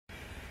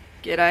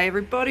G'day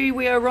everybody,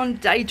 we are on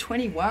day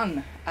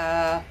 21.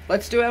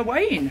 Let's do our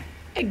weigh-in.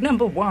 Egg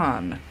number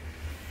one.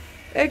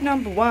 Egg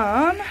number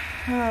one,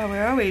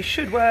 where are we?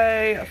 Should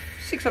weigh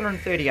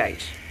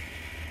 638.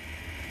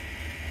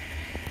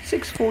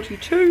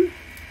 642.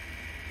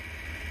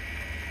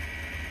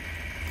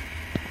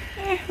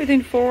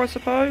 Within 4 I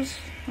suppose.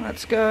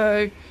 Let's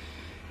go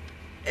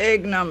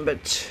egg number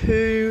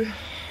 2,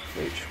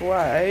 which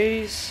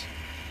weighs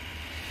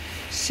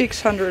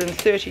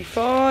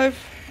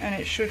 635, and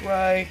it should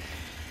weigh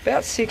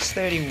about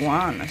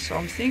 631. So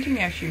I'm thinking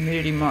our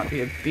humidity might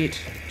be a bit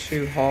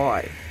too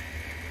high.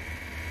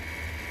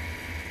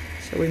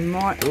 So we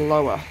might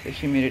lower the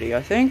humidity,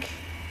 I think.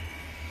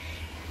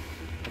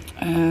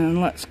 And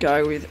let's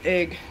go with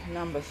egg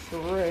number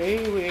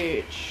 3,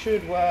 which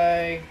should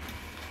weigh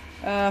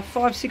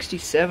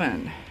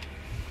 567.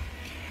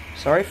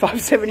 Sorry,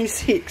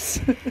 576.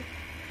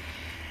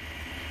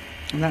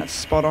 And that's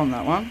spot on,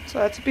 that one.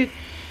 So it's a bit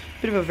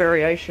of a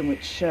variation,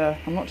 which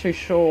I'm not too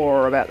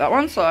sure about that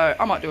one, so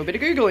I might do a bit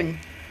of Googling.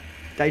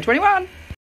 Day 21.